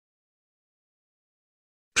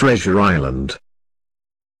Treasure Island.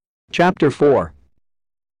 Chapter 4.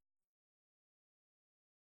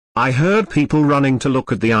 I heard people running to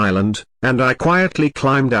look at the island, and I quietly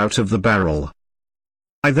climbed out of the barrel.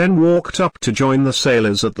 I then walked up to join the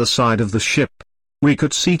sailors at the side of the ship. We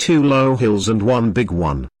could see 2 low hills and 1 big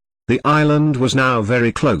one. The island was now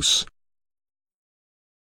very close.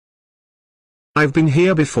 "I've been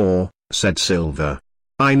here before," said Silver.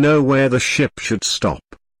 "I know where the ship should stop."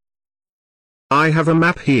 "I have a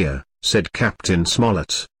map here," said Captain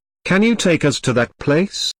Smollett. "Can you take us to that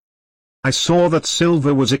place?" I saw that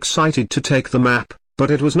Silver was excited to take the map, but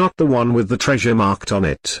it was not the one with the treasure marked on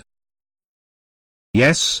it.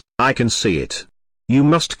 "Yes, I can see it. You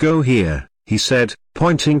must go here," he said,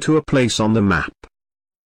 pointing to a place on the map.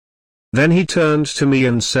 Then he turned to me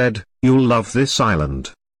and said, "You'll love this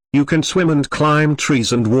island. You can swim and climb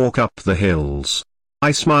trees and walk up the hills."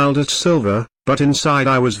 I smiled at Silver, but inside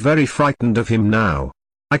I was very frightened of him now.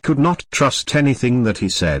 I could not trust anything that he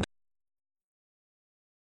said.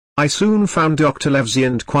 I soon found Dr. Livesey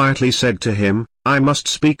and quietly said to him, "I must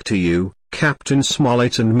speak to you, Captain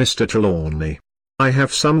Smollett and Mr. Trelawney. I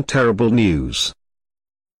have some terrible news."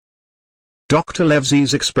 Dr.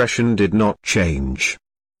 Livesey's expression did not change.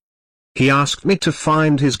 He asked me to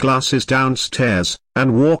find his glasses downstairs,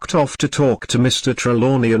 and walked off to talk to Mr.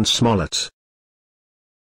 Trelawney and Smollett.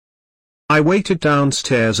 I waited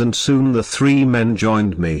downstairs and soon the 3 men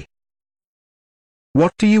joined me.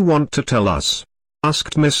 "What do you want to tell us?"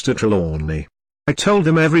 asked Mr. Trelawney. I told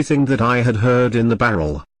them everything that I had heard in the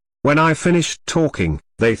barrel. When I finished talking,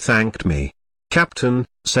 they thanked me. "Captain,"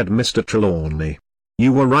 said Mr. Trelawney,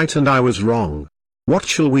 "you were right and I was wrong. What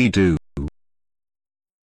shall we do?"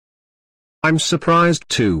 "I'm surprised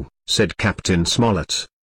too," said Captain Smollett.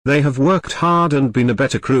 "They have worked hard and been a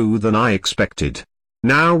better crew than I expected.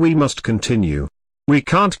 Now we must continue. We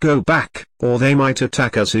can't go back, or they might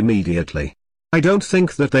attack us immediately. I don't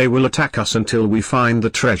think that they will attack us until we find the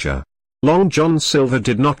treasure. Long John Silver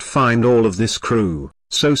did not find all of this crew,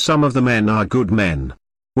 so some of the men are good men.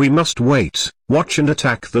 We must wait, watch and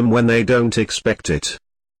attack them when they don't expect it."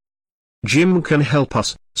 "Jim can help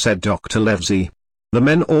us," said Dr. Livesey. "The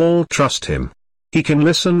men all trust him. He can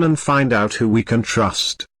listen and find out who we can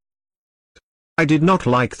trust." I did not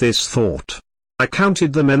like this thought. I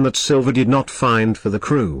counted the men that Silver did not find for the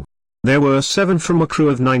crew. There were 7 from a crew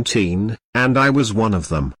of 19, and I was one of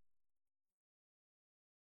them.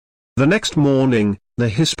 The next morning, the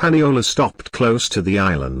Hispaniola stopped close to the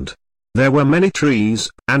island. There were many trees,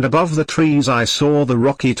 and above the trees I saw the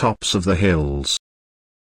rocky tops of the hills.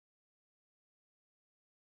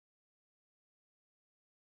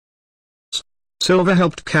 Silver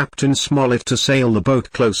helped Captain Smollett to sail the boat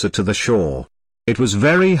closer to the shore. It was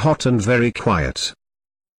very hot and very quiet.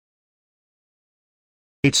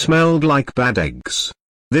 It smelled like bad eggs.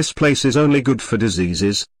 "This place is only good for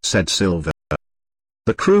diseases," said Silver.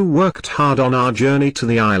 The crew worked hard on our journey to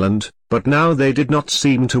the island, but now they did not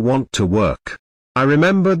seem to want to work. I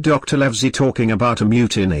remembered Dr. Livesey talking about a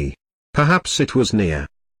mutiny. Perhaps it was near.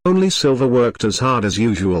 Only Silver worked as hard as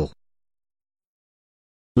usual.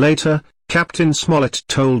 Later, Captain Smollett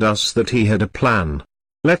told us that he had a plan.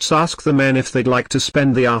 "Let's ask the men if they'd like to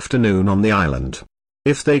spend the afternoon on the island.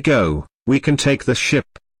 If they go, we can take the ship.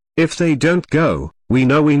 If they don't go, we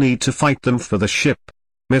know we need to fight them for the ship."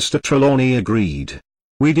 Mr. Trelawney agreed.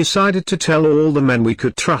 We decided to tell all the men we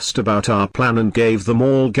could trust about our plan and gave them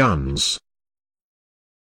all guns.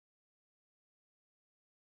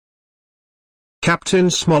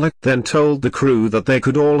 Captain Smollett then told the crew that they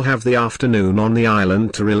could all have the afternoon on the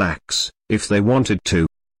island to relax, if they wanted to.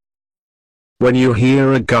 "When you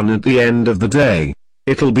hear a gun at the end of the day,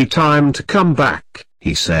 it'll be time to come back,"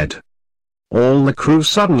 he said. All the crew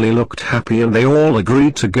suddenly looked happy and they all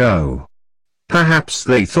agreed to go. Perhaps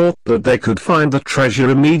they thought that they could find the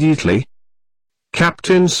treasure immediately.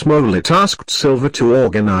 Captain Smollett asked Silver to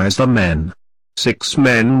organize the men. 6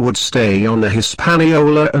 men would stay on the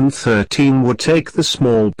Hispaniola and 13 would take the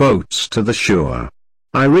small boats to the shore.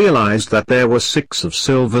 I realized that there were 6 of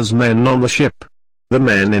Silver's men on the ship. The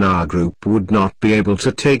men in our group would not be able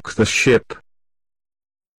to take the ship.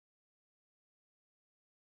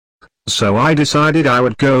 So I decided I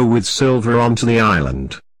would go with Silver onto the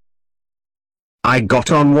island. I got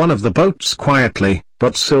on one of the boats quietly,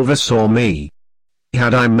 but Silver saw me.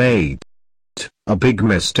 Had I made a big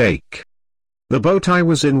mistake? The boat I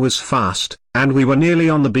was in was fast, and we were nearly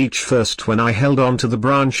on the beach first when I held on to the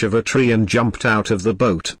branch of a tree and jumped out of the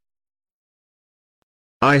boat.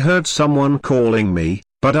 I heard someone calling me,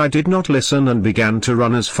 but I did not listen and began to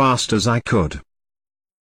run as fast as I could.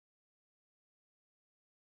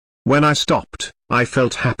 When I stopped, I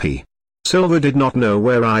felt happy. Silver did not know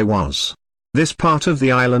where I was. This part of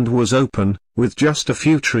the island was open, with just a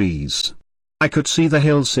few trees. I could see the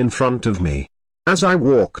hills in front of me. As I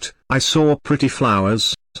walked, I saw pretty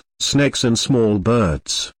flowers, snakes and small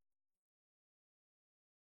birds.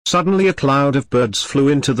 Suddenly a cloud of birds flew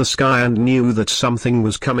into the sky and knew that something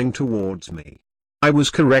was coming towards me. I was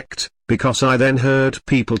correct, because I then heard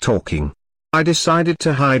people talking. I decided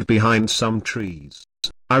to hide behind some trees.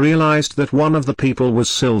 I realized that one of the people was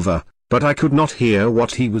Silver, but I could not hear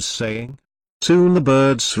what he was saying. Soon the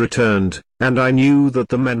birds returned, and I knew that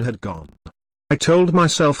the men had gone. I told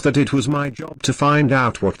myself that it was my job to find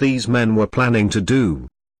out what these men were planning to do.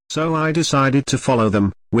 So I decided to follow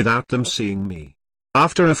them, without them seeing me.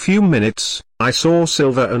 After a few minutes, I saw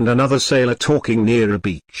Silver and another sailor talking near a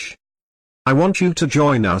beach. "I want you to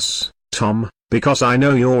join us, Tom, because I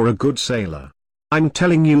know you're a good sailor. I'm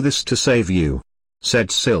telling you this to save you,"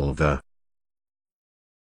 said Silver.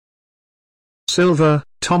 "Silver,"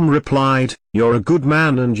 Tom replied, "you're a good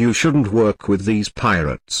man and you shouldn't work with these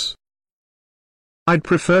pirates." "I'd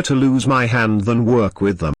prefer to lose my hand than work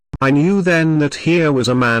with them." I knew then that here was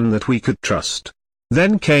a man that we could trust.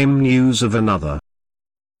 Then came news of another.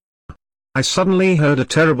 I suddenly heard a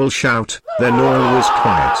terrible shout, then all was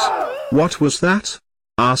quiet. "What was that?"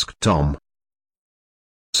 asked Tom.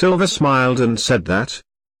 Silver smiled and said that.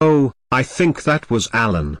 "Oh, I think that was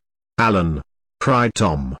Alan." "Alan!" cried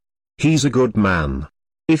Tom. "He's a good man.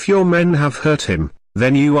 If your men have hurt him,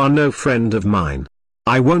 then you are no friend of mine.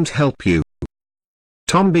 I won't help you."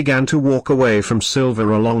 Tom began to walk away from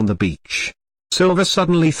Silver along the beach. Silver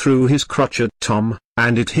suddenly threw his crutch at Tom,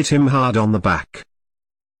 and it hit him hard on the back.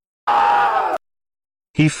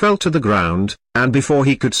 He fell to the ground, and before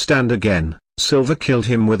he could stand again, Silver killed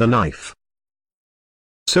him with a knife.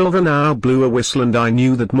 Silver now blew a whistle and I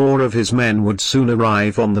knew that more of his men would soon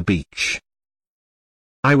arrive on the beach.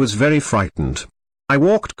 I was very frightened. I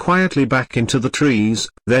walked quietly back into the trees,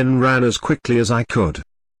 then ran as quickly as I could.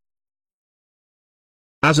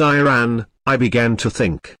 As I ran, I began to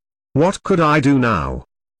think. What could I do now?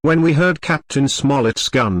 When we heard Captain Smollett's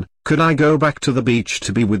gun, could I go back to the beach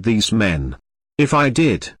to be with these men? If I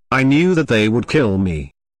did, I knew that they would kill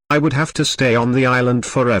me. I would have to stay on the island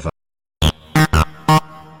forever.